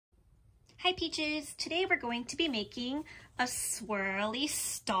Hi Peaches! Today we're going to be making a swirly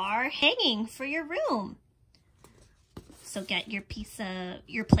star hanging for your room. So get your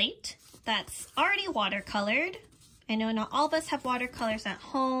plate that's already watercolored. I know not all of us have watercolors at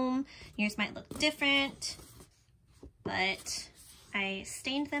home. Yours might look different, but I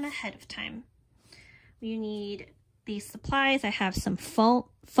stained them ahead of time. You need these supplies. I have some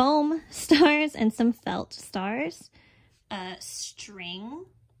foam stars and some felt stars. A string.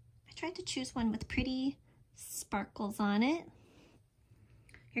 I tried to choose one with pretty sparkles on it.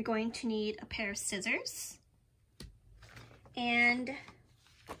 You're going to need a pair of scissors. And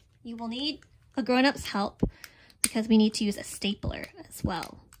you will need a grown-up's help because we need to use a stapler as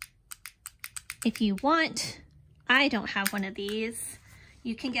well. If you want, I don't have one of these,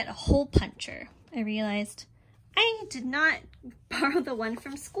 you can get a hole puncher. I realized I did not borrow the one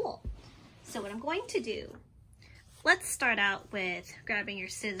from school. So what I'm going to do, let's start out with grabbing your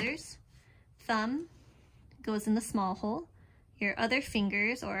scissors. Thumb goes in the small hole. Your other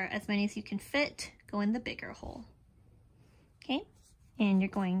fingers, or as many as you can fit, go in the bigger hole. Okay, and you're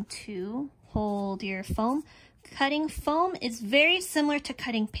going to hold your foam. Cutting foam is very similar to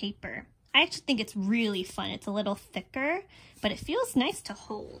cutting paper. I actually think it's really fun. It's a little thicker, but it feels nice to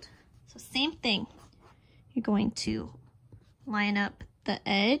hold. So same thing. You're going to line up the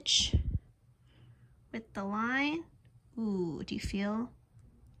edge with the line. Ooh, do you feel?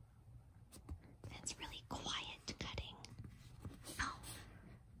 It's really quiet cutting. Oh.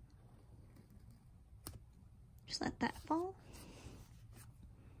 Just let that fall.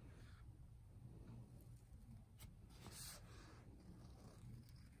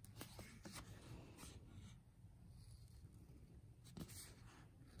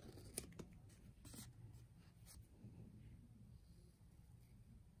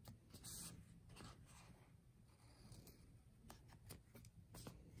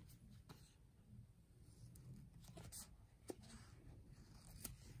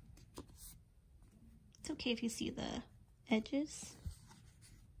 It's okay if you see the edges.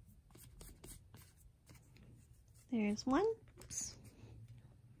 There's one. Oops.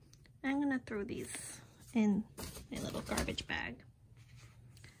 I'm gonna throw these in a little garbage bag.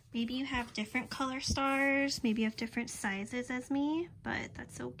 Maybe you have different color stars, maybe you have different sizes as me, but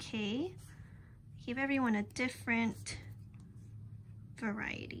that's okay. Give everyone a different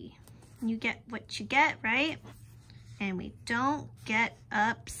variety. You get what you get, right? And we don't get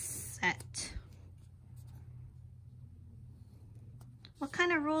upset. What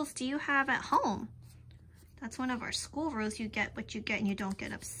kind of rules do you have at home? That's one of our school rules. You get what you get and you don't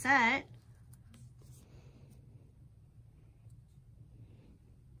get upset.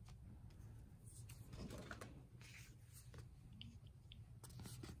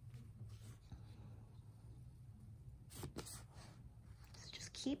 So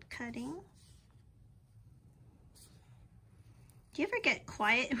just keep cutting. Do you ever get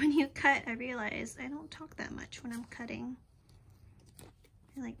quiet when you cut? I realize I don't talk that much when I'm cutting.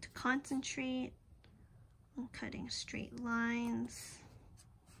 I like to concentrate on cutting straight lines.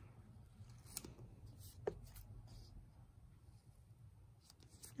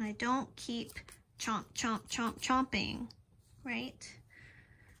 And I don't keep chomp, chomp, chomp, chomping, right?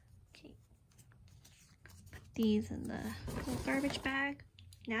 Okay. Put these in the little garbage bag.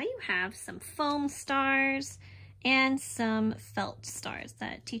 Now you have some foam stars and some felt stars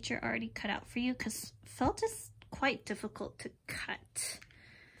that teacher already cut out for you because felt is quite difficult to cut.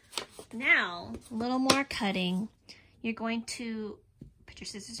 Now, a little more cutting. You're going to put your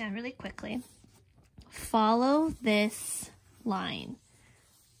scissors down really quickly. Follow this line.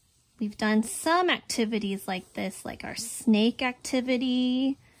 We've done some activities like this, like our snake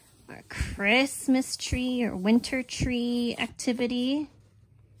activity, our Christmas tree or winter tree activity.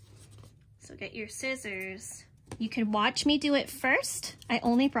 So get your scissors. You can watch me do it first. I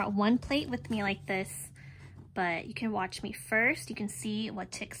only brought one plate with me like this, but you can watch me first. You can see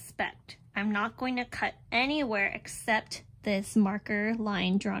what to expect. I'm not going to cut anywhere except this marker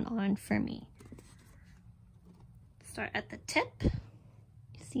line drawn on for me. Start at the tip. You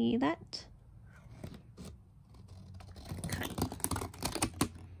see that? Cut.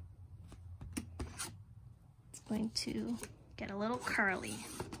 It's going to get a little curly.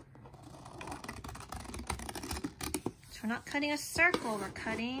 So we're not cutting a circle, we're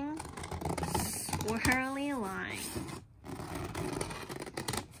cutting swirly line.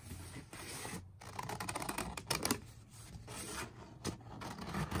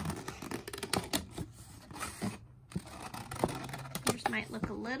 Yours might look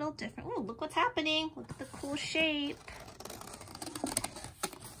a little different. Oh, look what's happening. Look at the cool shape.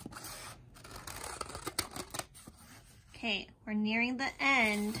 Okay, we're nearing the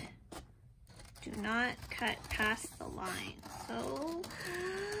end. Do not cut past the line. So,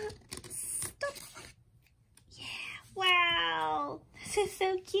 stop. Yeah, wow, this is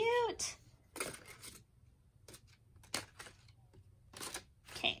so cute.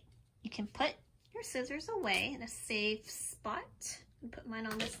 Okay, you can put your scissors away in a safe spot and put mine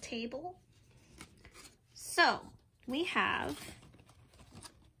on this table. So, we have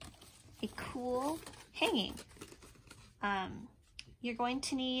a cool hanging. You're going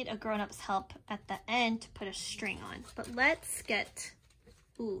to need a grown-up's help at the end to put a string on. But let's get,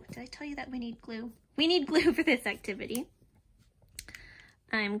 ooh, did I tell you that we need glue? We need glue for this activity.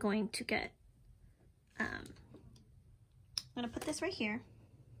 I'm going to get, I'm gonna put this right here.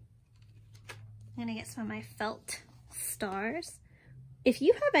 I'm gonna get some of my felt stars. If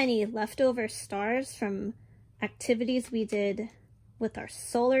you have any leftover stars from activities we did with our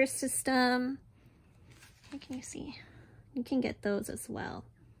solar system, how can you see? You can get those as well.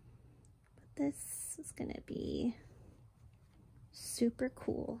 But this is gonna be super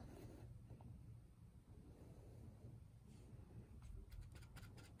cool.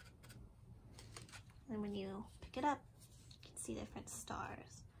 And when you pick it up, you can see different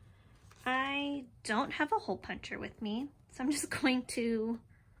stars. I don't have a hole puncher with me, so I'm just going to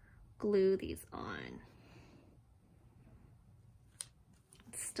glue these on.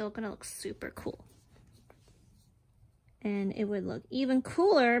 It's still gonna look super cool. And it would look even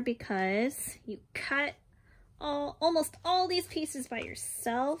cooler because you cut almost all these pieces by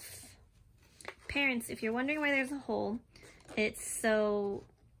yourself. Parents, if you're wondering why there's a hole, it's so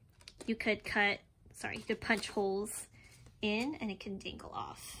you could punch holes in and it can dangle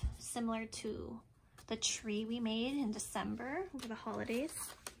off. Similar to the tree we made in December over the holidays.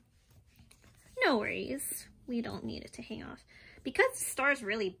 No worries, we don't need it to hang off. Because the star's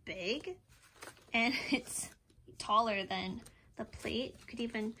really big and it's taller than the plate, you could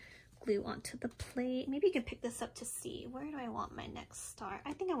even glue onto the plate. Maybe you can pick this up to see, where do I want my next star?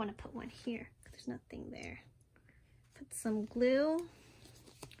 I think I want to put one here. There's nothing there. Put some glue.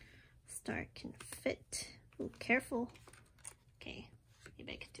 Star can fit. Ooh, careful. Okay,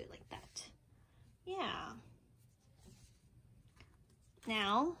 maybe I could do it like that. Yeah.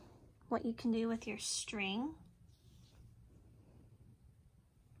 Now, what you can do with your string,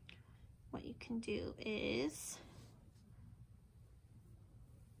 what you can do is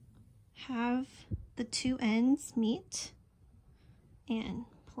have the two ends meet and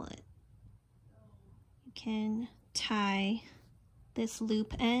pull it. You can tie this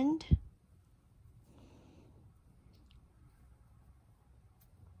loop end.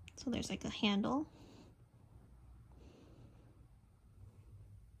 So there's like a handle.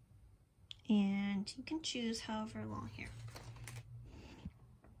 And you can choose however long here.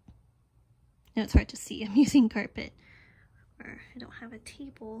 Now it's hard to see, I'm using carpet, or I don't have a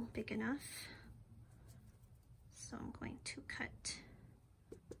table big enough. So I'm going to cut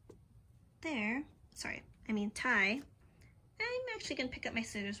there, tie. I'm actually gonna pick up my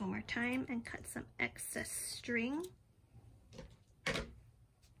scissors one more time and cut some excess string.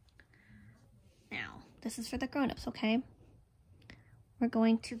 Now, this is for the grown-ups, okay? We're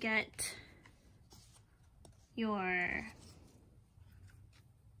going to get your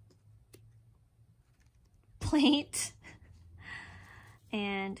plate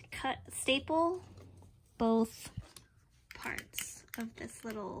and staple both parts of this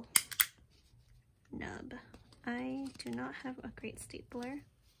little nub. I do not have a great stapler.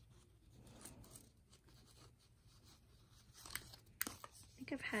 I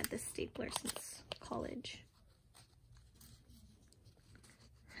think I've had this stapler since college.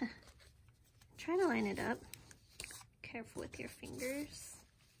 Try to line it up. Careful with your fingers.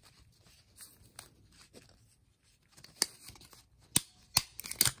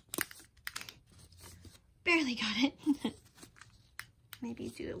 Barely got it. Maybe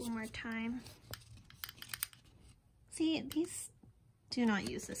do it one more time. See, these do not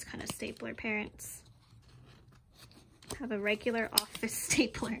use this kind of stapler, parents. Have a regular office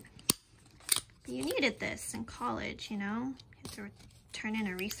stapler. But you needed this in college, you know? You had to turn in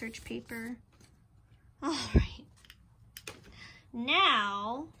a research paper. All right.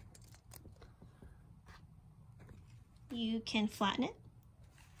 Now, you can flatten it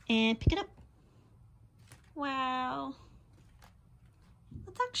and pick it up. Wow.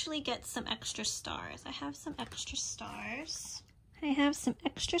 Let's actually get some extra stars. I have some extra stars. I have some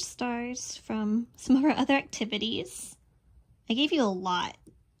extra stars from some of our other activities. I gave you a lot,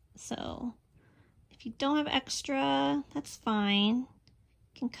 so if you don't have extra, that's fine.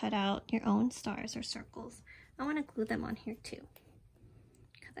 You can cut out your own stars or circles. I want to glue them on here too,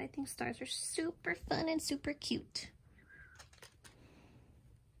 because I think stars are super fun and super cute.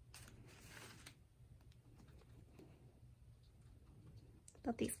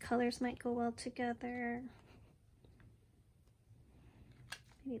 Thought these colors might go well together.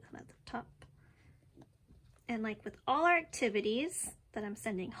 Maybe them at the top. And like with all our activities that I'm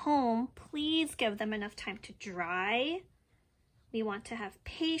sending home, please give them enough time to dry. We want to have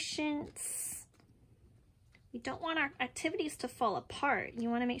patience. We don't want our activities to fall apart. You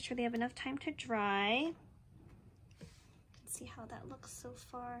want to make sure they have enough time to dry. Let's see how that looks so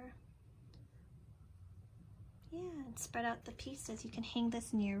far. Yeah, and spread out the pieces. You can hang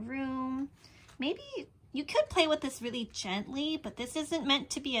this in your room. Maybe you could play with this really gently, but this isn't meant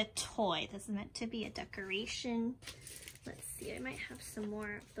to be a toy. This is meant to be a decoration. Let's see, I might have some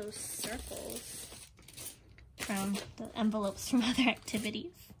more of those circles from the envelopes from other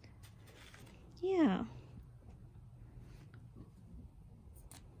activities. Yeah.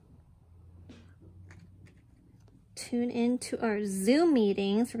 Tune in to our Zoom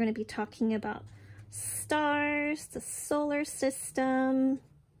meetings. We're going to be talking about stars, the solar system,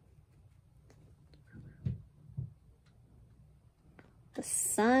 the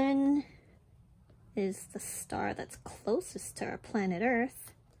sun is the star that's closest to our planet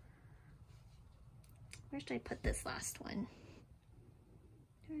Earth. Where should I put this last one?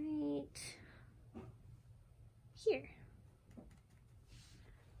 Right here.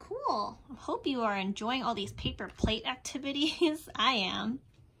 Cool. I hope you are enjoying all these paper plate activities. I am.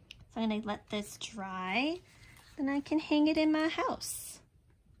 So I'm gonna let this dry, then I can hang it in my house.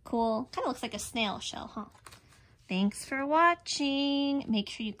 Cool. Kind of looks like a snail shell, huh? Thanks for watching. Make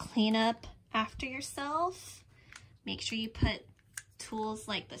sure you clean up after yourself. Make sure you put tools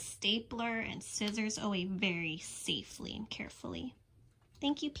like the stapler and scissors away very safely and carefully.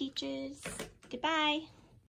 Thank you, Peaches. Goodbye.